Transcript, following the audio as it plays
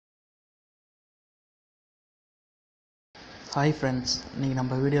Hi friends, இன்றைக்கி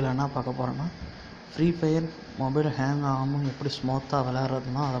நம்ம வீடியோவில் என்ன பார்க்க போகிறோன்னா ஃப்ரீ ஃபயர் மொபைல் ஹேங் ஆகாமல் எப்படி ஸ்மூத்தாக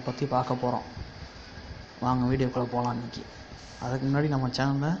விளையாடுறதுனா அதை பற்றி பார்க்க போகிறோம். வாங்க வீடியோக்குள்ளே போகலாம். இன்றைக்கி அதுக்கு முன்னாடி நம்ம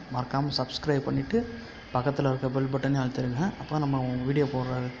சேனலை மறக்காமல் சப்ஸ்கிரைப் பண்ணிவிட்டு பக்கத்தில் இருக்க பெல் பட்டனையும் அழுத்திடுங்க. அப்போ நம்ம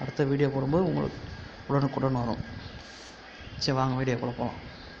அடுத்த வீடியோ போடும்போது உங்களுக்கு உடனுக்குடன் வரும். சரி, வாங்க வீடியோக்குள்ளே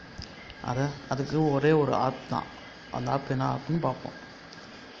போகலாம். அதுக்கு ஒரே ஒரு ஆப் தான். அந்த ஆப் என்ன ஆப்னு பார்ப்போம்.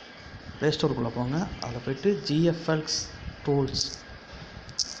 ப்ளே ஸ்டோருக்குள்ளே போங்க. அதில் போய்ட்டு GFX டூல்ஸ்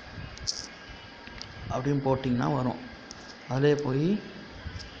அப்படின்னு போட்டிங்கன்னா வரும். அதிலே போய்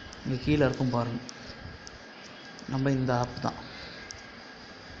இங்கே கீழே இருக்கும் பாருங்கள், நம்ம இந்த ஆப் தான்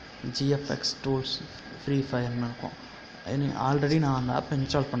GFX டூல்ஸ் ஃப்ரீ ஃபயர்னு இருக்கும். ஆல்ரெடி நான் அந்த ஆப்பை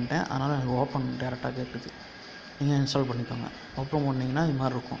இன்ஸ்டால் பண்ணிட்டேன், அதனால் எனக்கு ஓப்பன் டேரெக்டாக கேட்குது. நீங்கள் இன்ஸ்டால் பண்ணிக்கோங்க. ஓப்பன் பண்ணிங்கன்னா இது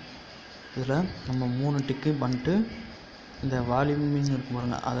மாதிரி இருக்கும். இதில் நம்ம 3 டிக்கையும் பண்ணிட்டு இந்த வால்யூமின்னு இருக்கும்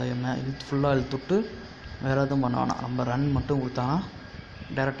பாருங்கள், அதை ஃபுல்லாக இழுத்துட்டு வேறு எதுவும் பண்ண வேணாம். நம்ம ரன் மட்டும் கொடுத்தானா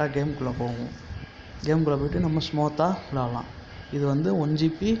டேரெக்டாக கேமுக்குள்ளே போகும். கேமுக்குள்ளே போய்ட்டு நம்ம ஸ்மூத்தாக விளாட்லாம். இது 1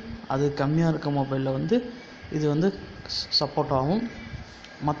 GB, அது கம்மியாக இருக்க மொபைலில் இது சப்போர்ட் ஆகும்.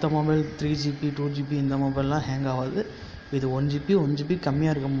 மற்ற மொபைல் 3 GB 2 GB இந்த மொபைல்லாம் ஹேங் ஆகாது. இது 1 GB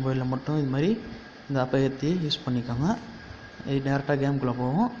கம்மியாக இருக்க மொபைலில் மட்டும் இது மாதிரி இந்த ஆப்பை ஏற்றி யூஸ் பண்ணிக்கோங்க. இது டேரெக்டாக கேமுக்குள்ளே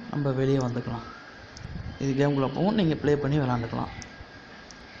போகும், நம்ம வெளியே வந்துக்கலாம். இது கேமுக்குள்ளே போகும், நீங்கள் ப்ளே பண்ணி விளாண்டுக்கலாம்.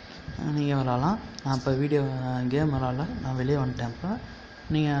 நீங்கள் விளாட்லாம். நான் இப்போ கேம் விளாட்ல, நான் வெளியே வந்துட்டேன். இப்போ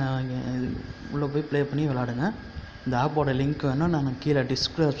நீங்கள் உள்ளே போய் ப்ளே பண்ணி விளாடுங்க. இந்த ஆப்போட லிங்க் வேணால் நான் கீழே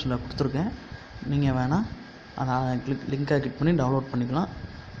டிஸ்கிரிப்ஷனில் கொடுத்துருக்கேன். நீங்கள் வேணால் அதை லிங்க்கை கிளிக் பண்ணி டவுன்லோட் பண்ணிக்கலாம்.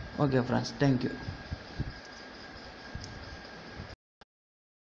 Okay friends, thank you.